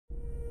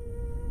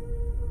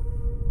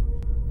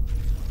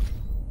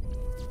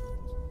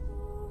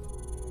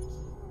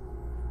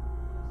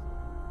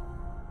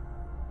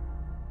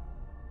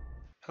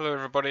Hello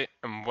everybody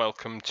and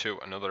welcome to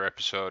another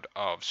episode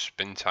of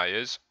Spin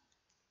Tires.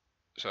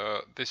 So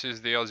this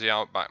is the Aussie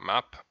Outback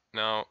map.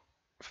 Now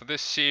for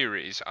this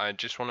series I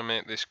just want to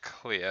make this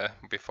clear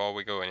before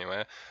we go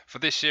anywhere. For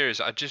this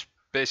series I just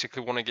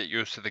basically want to get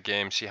used to the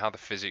game, see how the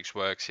physics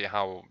work, see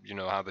how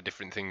how the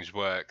different things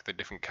work, the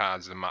different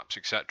cards, the maps,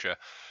 etc.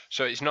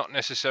 So it's not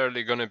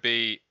necessarily going to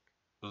be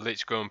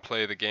let's go and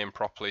play the game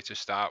properly to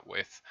start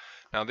with.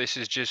 Now this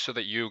is just so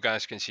that you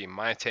guys can see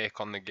my take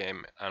on the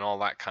game and all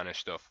that kind of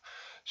stuff.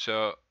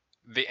 So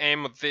the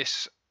aim of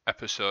this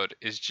episode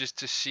is just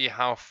to see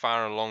how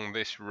far along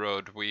this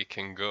road we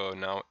can go.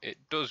 Now it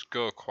does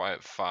go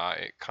quite far.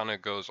 It kind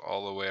of goes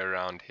all the way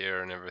around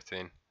here and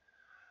everything.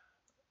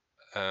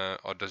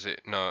 Or does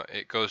it? No,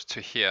 it goes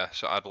to here.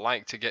 So I'd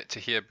like to get to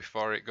here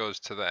before it goes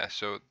to there.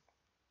 So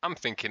I'm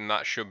thinking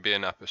that should be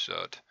an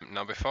episode.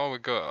 Now before we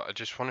go, I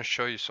just want to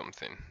show you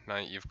something. Now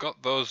you've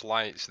got those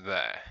lights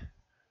there,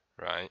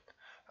 right?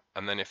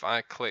 And then if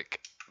I click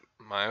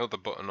my other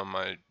button on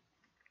my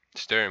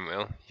steering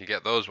wheel, you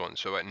get those ones.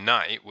 So at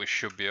night we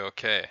should be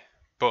okay,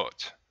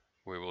 but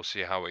we will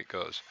see how it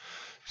goes.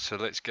 So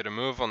let's get a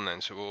move on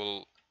then. So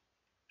we'll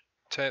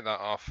take that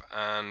off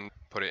and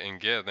put it in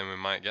gear, then we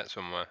might get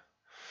somewhere.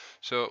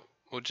 So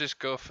we'll just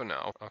go for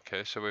now.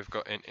 Okay, so we've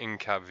got an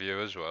in-cab view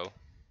as well.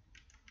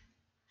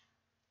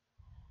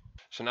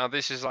 So now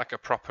this is like a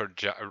proper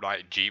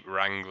Jeep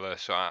Wrangler.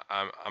 So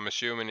I'm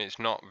assuming it's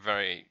not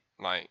very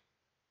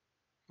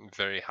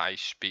high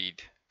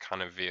speed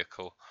kind of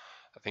vehicle.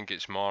 I think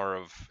it's more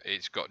of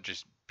it's got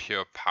just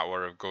pure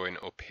power of going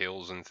up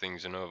hills and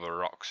things and over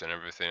rocks and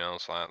everything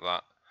else like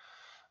that.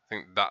 I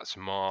think that's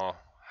more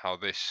how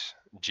this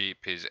Jeep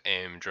is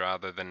aimed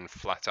rather than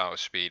flat out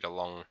speed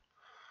along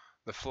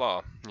the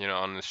floor,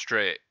 on the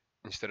straight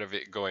instead of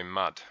it going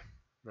mad.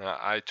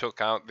 I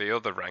took out the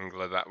other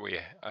Wrangler that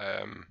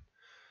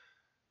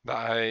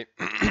I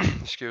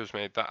excuse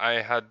me, that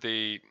I had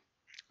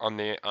on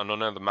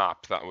another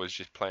map that I was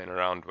just playing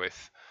around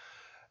with,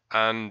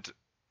 and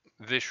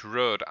this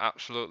road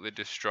absolutely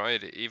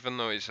destroyed it. Even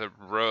though it's a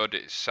road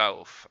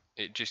itself,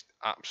 it just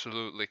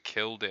absolutely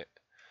killed it.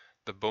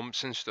 The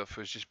bumps and stuff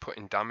was just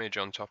putting damage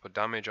on top of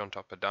damage on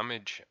top of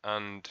damage,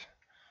 and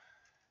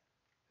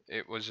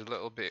it was a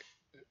little bit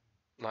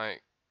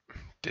like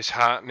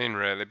disheartening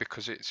really,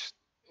 because it's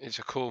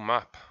a cool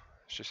map.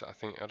 It's just I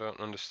don't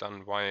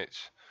understand why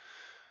it's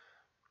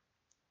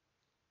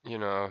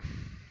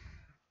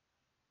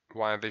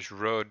why this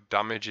road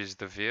damages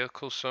the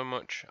vehicle so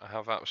much. I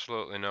have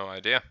absolutely no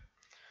idea.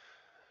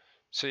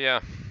 So yeah,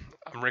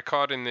 I'm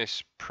recording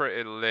this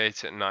pretty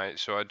late at night,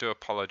 so I do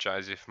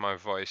apologize if my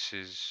voice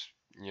is,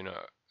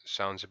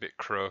 sounds a bit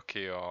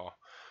croaky or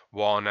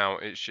worn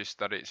out. It's just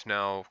that it's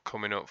now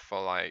coming up for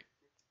like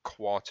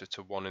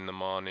 1:45 in the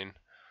morning,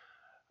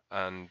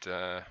 and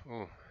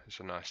oh, it's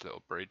a nice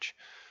little bridge.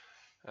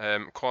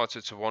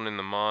 1:45 in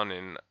the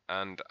morning,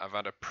 and I've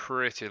had a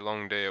pretty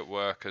long day at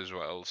work as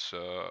well,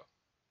 so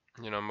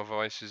my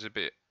voice is a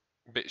bit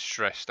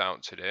stressed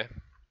out today.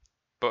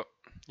 But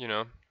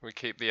we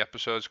keep the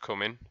episodes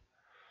coming.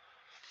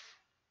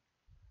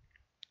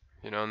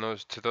 And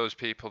to those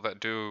people that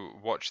do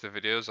watch the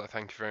videos, I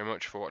thank you very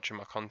much for watching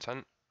my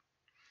content.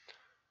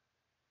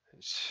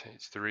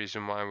 It's the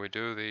reason why we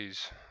do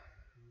these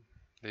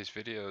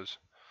videos.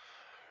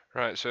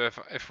 Right, so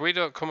if we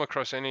don't come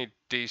across any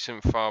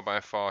decent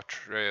 4x4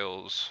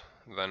 trails,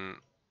 then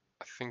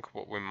I think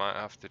what we might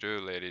have to do,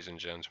 ladies and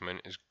gentlemen,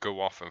 is go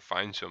off and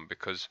find some,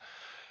 because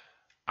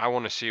I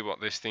want to see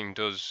what this thing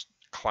does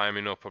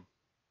climbing up a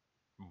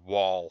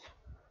wall,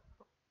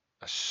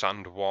 a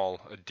sand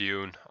wall, a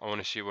dune. I want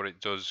to see what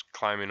it does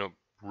climbing up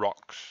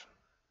rocks.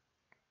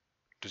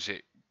 Does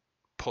it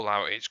pull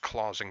out its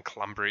claws and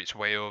clamber its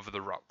way over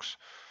the rocks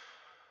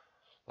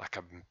like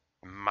a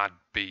mad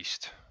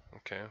beast?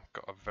 Okay, I've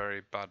got a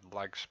very bad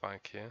lag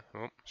spike here.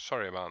 Oh,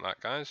 sorry about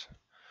that, guys.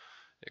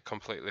 It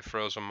completely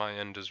froze on my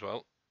end as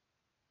well.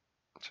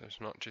 So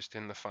it's not just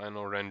in the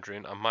final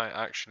rendering. I might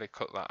actually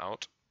cut that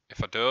out.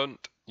 If I don't,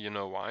 you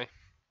know why.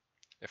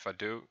 If I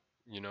do,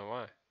 you know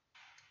why.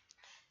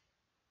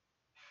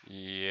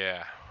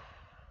 Yeah.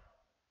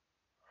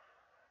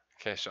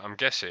 Okay, so I'm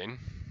guessing.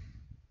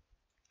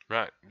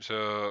 Right,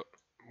 so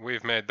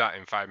we've made that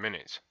in 5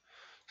 minutes.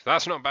 So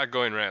that's not bad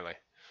going, really.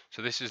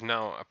 So this is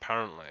now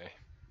apparently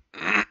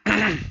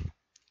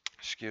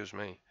excuse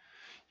me,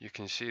 you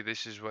can see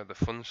this is where the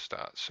fun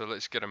starts. So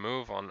let's get a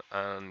move on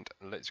and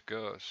let's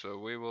go. So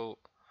we will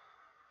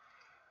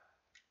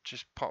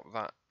just pop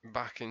that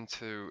back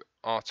into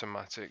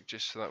automatic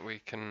just so that we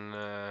can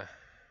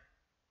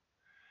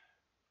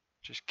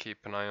just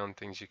keep an eye on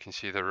things. You can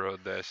see the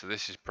road there, so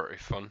this is pretty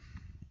fun.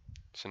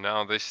 So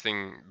now this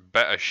thing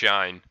better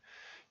shine.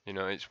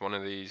 It's one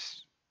of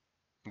these,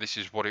 this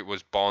is what it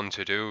was born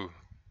to do.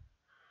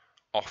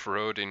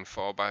 Off-roading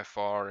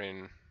 4x4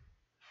 in.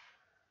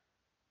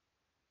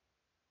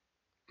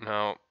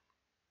 Now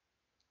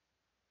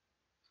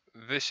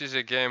this is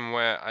a game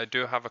where I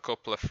do have a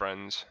couple of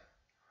friends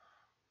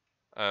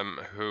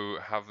who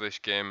have this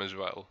game as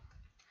well,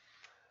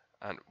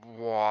 and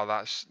wow,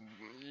 that's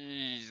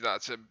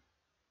a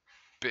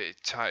bit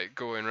tight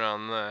going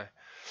around there.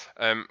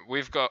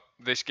 We've got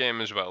this game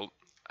as well,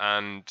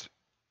 and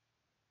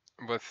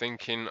we're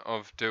thinking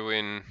of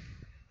doing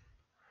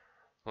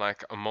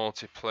like a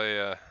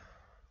multiplayer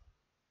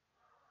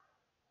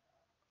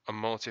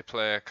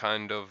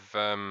kind of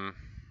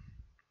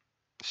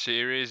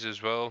series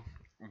as well,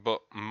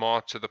 but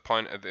more to the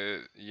point of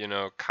the, you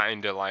know,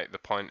 kind of like the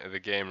point of the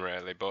game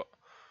really. But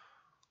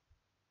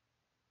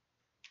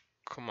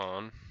come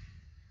on,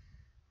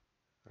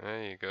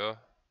 there you go.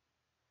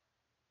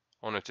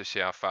 Wanted to see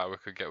how far we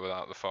could get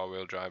without the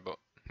four-wheel drive, but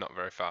not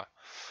very far.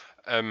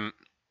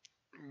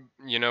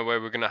 You know,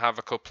 where we're gonna have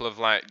a couple of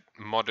like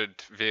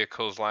modded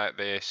vehicles like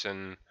this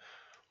and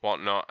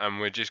whatnot, and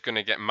we're just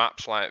gonna get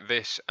maps like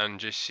this and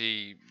just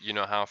see, you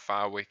know, how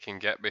far we can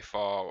get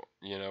before,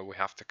 you know, we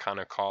have to kind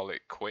of call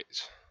it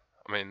quits.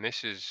 I mean,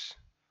 this is.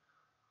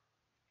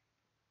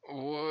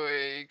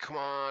 Wait, come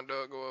on,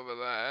 don't go over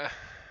there.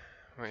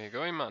 Where you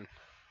going, man?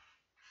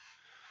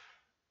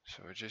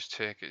 So we just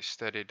take it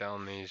steady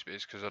down these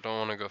bits because I don't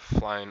want to go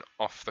flying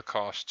off the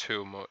course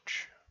too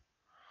much.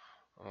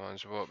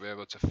 Otherwise we won't be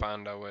able to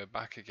find our way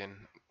back again.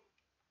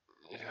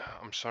 Yeah,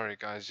 I'm sorry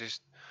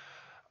guys,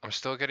 I'm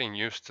still getting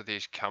used to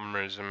these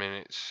cameras. I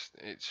mean,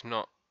 it's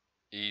not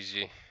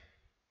easy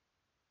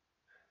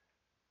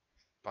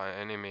by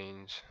any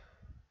means.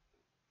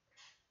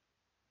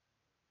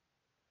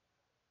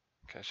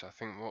 Okay, so I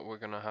think what we're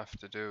gonna have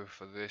to do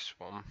for this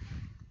one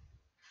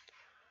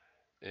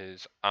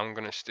is I'm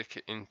gonna stick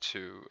it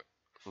into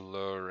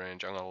low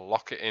range. I'm gonna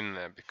lock it in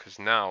there because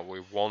now we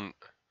want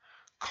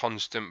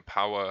constant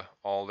power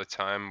all the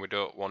time. We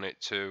don't want it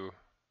to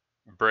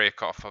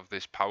break off of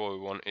this power. We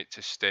want it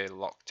to stay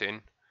locked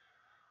in.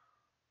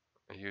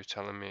 Are you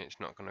telling me it's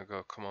not gonna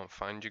go? Come on,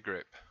 find your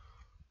grip.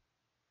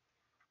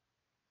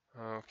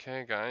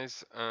 Okay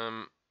guys,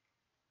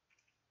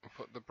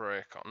 put the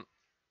brake on.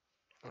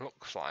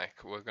 Looks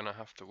like we're gonna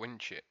have to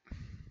winch it.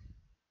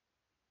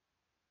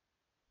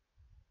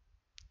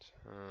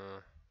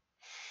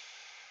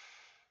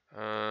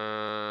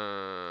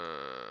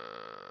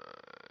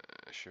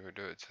 Should we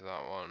do it to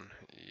that one?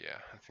 Yeah,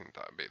 I think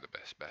that'd be the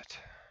best bet.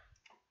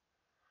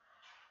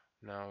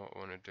 Now what I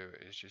want to do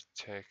is just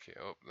take it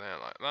up there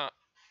like that.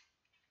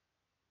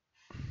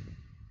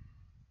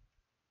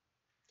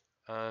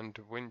 And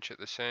winch at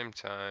the same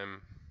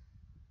time.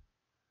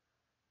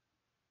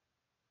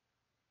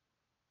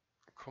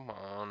 Come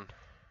on.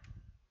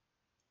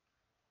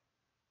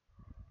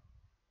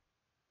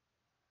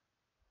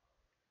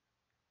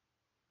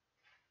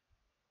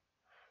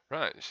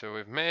 Right, so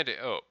we've made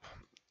it up,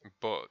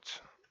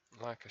 but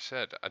like I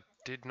said, I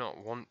did not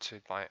want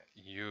to like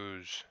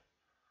use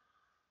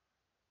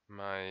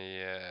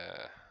my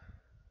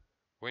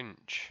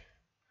winch,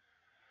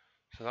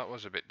 so that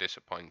was a bit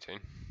disappointing.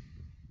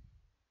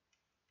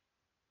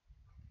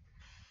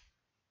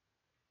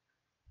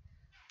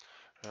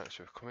 Right,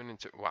 so we're coming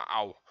into,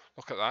 wow,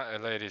 look at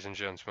that, ladies and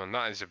gentlemen,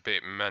 that is a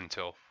bit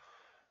mental.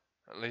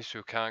 At least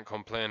we can't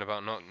complain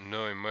about not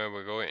knowing where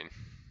we're going.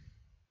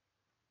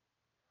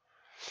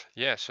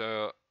 Yeah,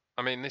 so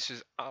I mean, this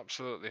is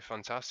absolutely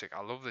fantastic.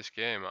 I love this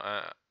game.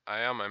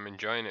 I'm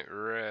enjoying it.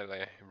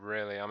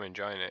 Really am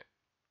enjoying it.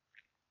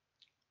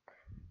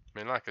 I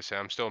mean, like I say,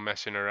 I'm still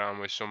messing around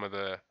with some of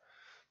the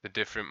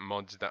different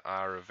mods that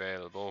are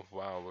available.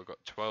 Wow, we've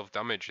got 12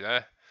 damage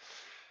there.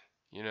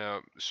 You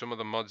know, some of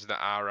the mods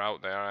that are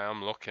out there, I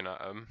am looking at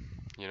them.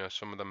 You know,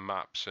 some of the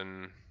maps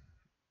and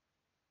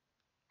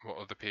what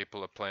other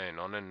people are playing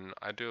on, and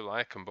I do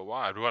like them. But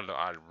what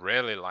I'd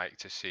really like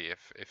to see,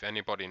 if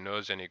anybody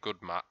knows any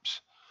good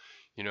maps,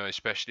 you know,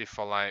 especially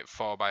for like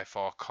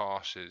 4x4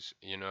 courses,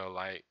 you know,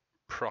 like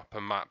proper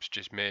maps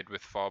just made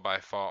with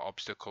 4x4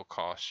 obstacle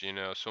course, you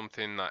know,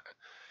 something that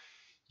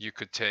you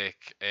could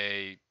take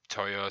a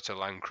Toyota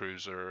Land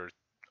Cruiser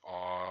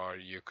or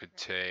you could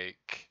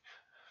take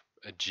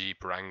a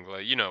Jeep Wrangler,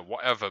 you know,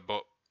 whatever,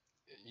 but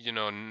you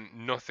know,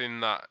 nothing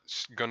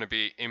that's going to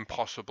be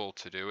impossible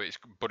to do.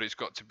 But it's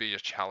got to be a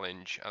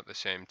challenge at the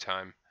same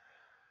time.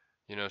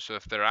 You know, so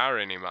if there are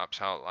any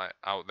maps out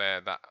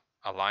there that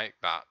are like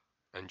that,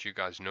 and you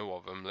guys know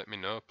of them, let me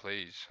know,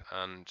 please.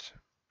 And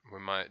we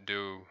might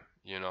do,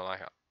 you know,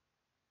 like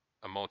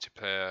a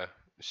multiplayer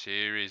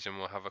series, and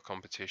we'll have a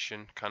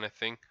competition kind of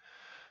thing,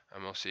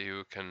 and we'll see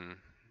who can,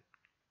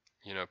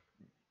 you know,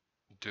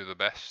 do the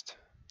best.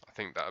 I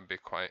think that would be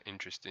quite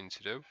interesting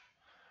to do.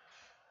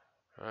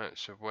 Right,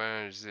 so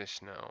where is this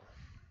now?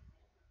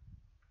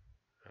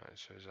 Right,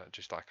 so is that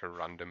just like a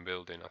random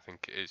building? I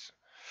think it is.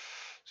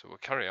 So we'll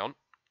carry on.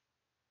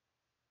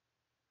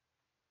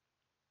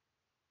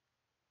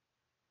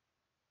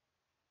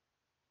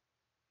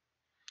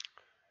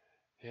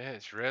 Yeah,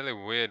 it's really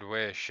weird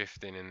way of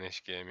shifting in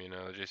this game, you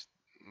know, just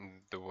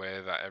the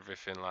way that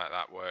everything like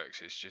that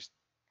works. It's just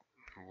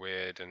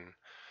weird, and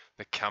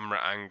the camera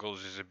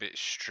angles is a bit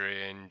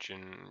strange,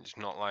 and it's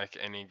not like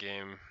any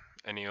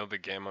other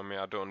game. I mean,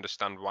 I don't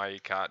understand why you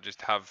can't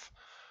just have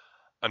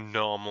a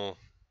normal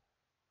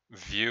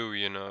view,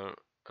 you know,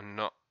 and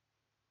not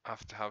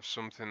have to have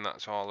something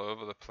that's all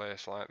over the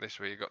place like this,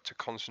 where you got to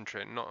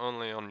concentrate not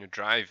only on your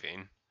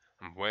driving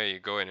and where you're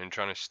going and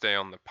trying to stay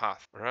on the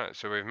path. Right,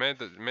 so we've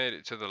made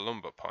it to the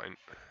lumber point,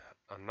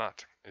 and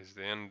that is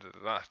the end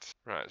of that.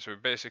 Right, so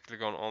we've basically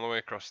gone all the way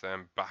across there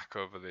and back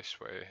over this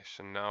way.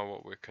 So now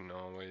what we can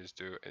always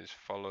do is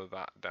follow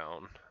that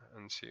down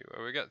and see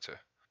where we get to.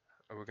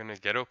 Are we going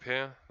to get up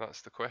here?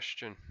 That's the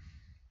question.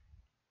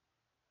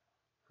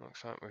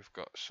 Looks like we've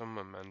got some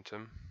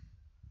momentum.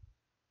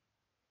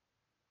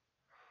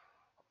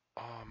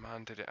 Oh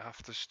man, did it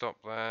have to stop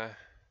there?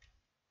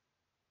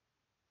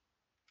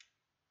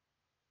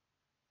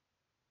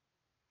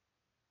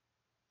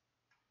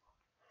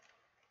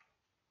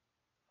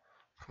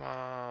 Come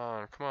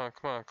on, come on,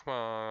 come on, come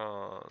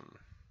on.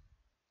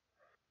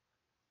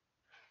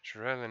 It's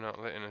really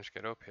not letting us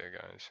get up here,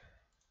 guys.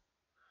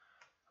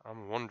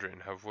 I'm wondering,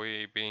 have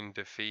we been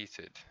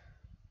defeated?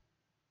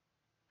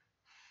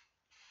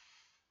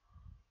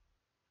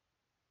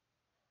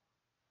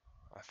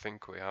 I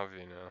think we have,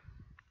 you know.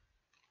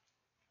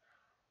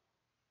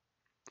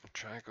 I'll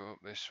try to go up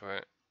this way.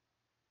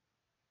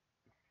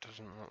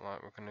 Doesn't look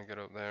like we're going to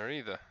get up there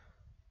either.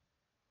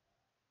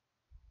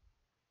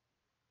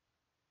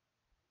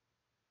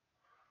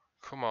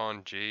 Come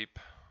on, Jeep.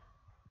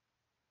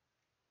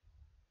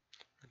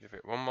 Give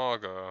it one more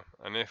go,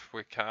 and if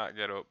we can't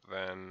get up,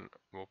 then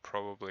we'll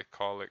probably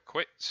call it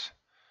quits.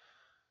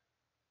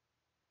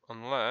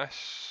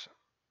 Unless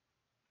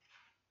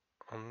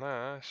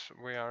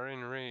we are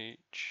in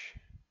reach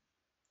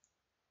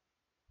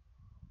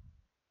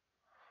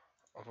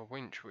of a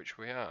winch, which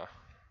we are.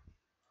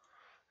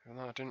 Even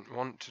though I didn't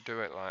want to do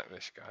it like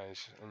this,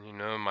 guys, and you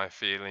know my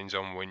feelings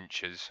on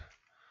winches.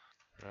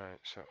 Right,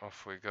 so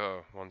off we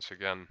go once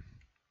again.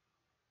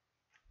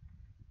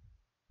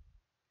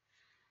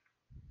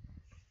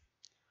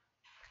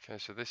 Okay,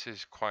 so this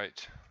is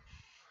quite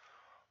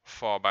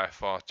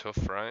 4x4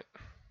 tough, right?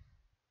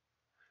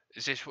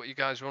 Is this what you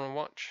guys want to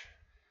watch?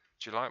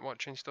 Do you like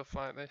watching stuff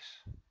like this?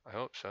 I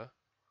hope so,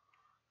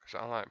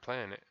 because I like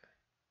playing it.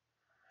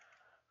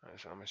 Right,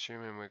 so I'm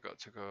assuming we've got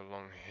to go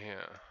along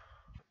here.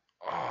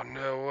 Oh,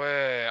 no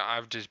way!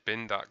 I've just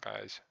binned that,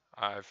 guys.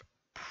 I've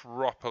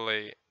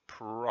properly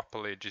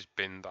just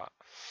binned that.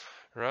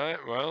 Right,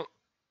 well,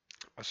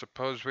 I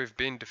suppose we've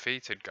been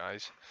defeated,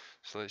 guys.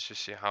 So let's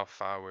just see how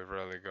far we've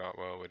really got.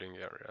 Well, we didn't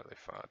get really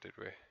far, did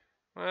we?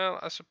 Well,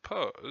 I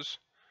suppose,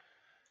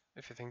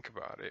 if you think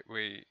about it,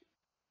 we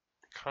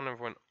kind of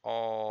went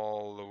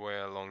all the way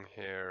along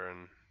here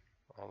and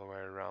all the way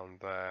around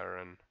there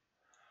and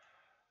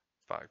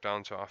back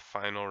down to our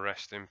final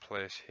resting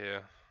place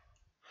here.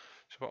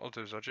 So what I'll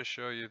do is I'll just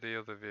show you the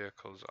other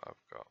vehicles that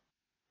I've got.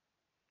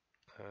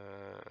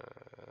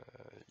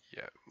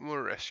 Yeah, we'll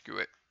rescue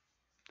it.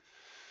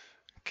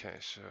 Okay,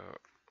 so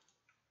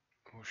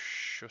we'll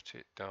shut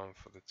it down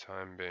for the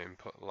time being,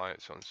 put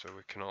lights on so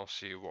we can all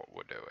see what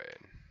we're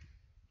doing.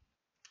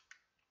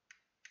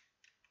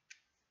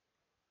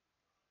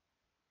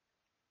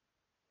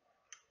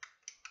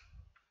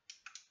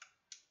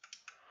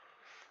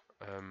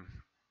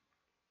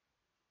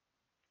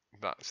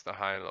 That's the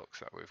Hilux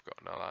that we've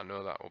got now. I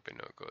know that will be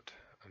no good.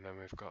 And then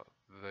we've got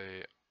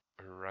the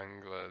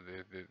Wrangler,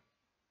 the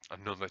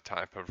another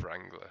type of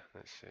Wrangler.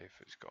 Let's see if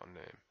it's got a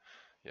name.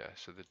 Yeah,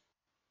 so the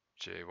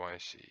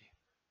JYC,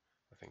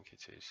 I think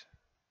it is.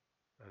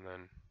 And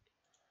then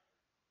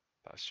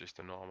that's just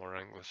a normal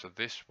Wrangler. So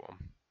this one,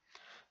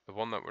 the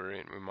one that we're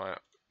in,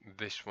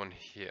 this one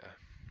here.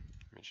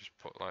 Let me just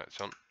put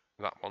lights on.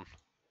 That one.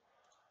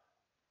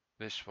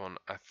 This one,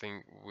 I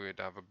think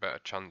we'd have a better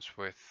chance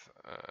with,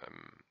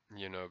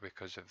 you know,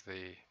 because of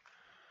the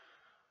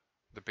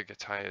bigger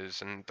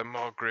tires and the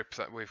more grip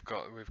that we've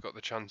got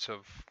the chance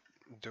of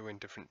doing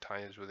different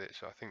tires with it,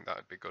 so I think that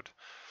would be good.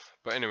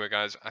 But anyway,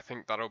 guys, I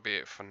think that'll be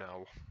it for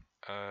now.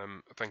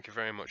 Thank you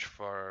very much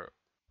for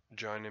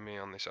joining me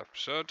on this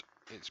episode.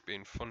 It's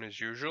been fun as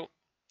usual,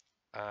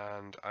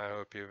 and I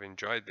hope you've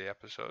enjoyed the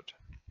episode.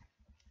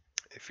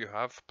 If you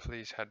have,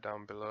 please head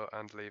down below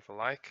and leave a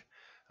like,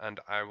 and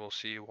I will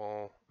see you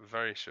all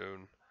very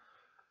soon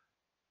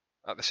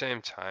at the same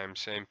time,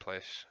 same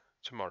place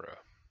tomorrow.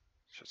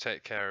 So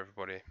take care,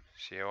 everybody.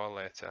 See you all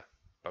later.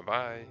 Bye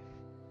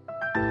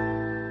bye.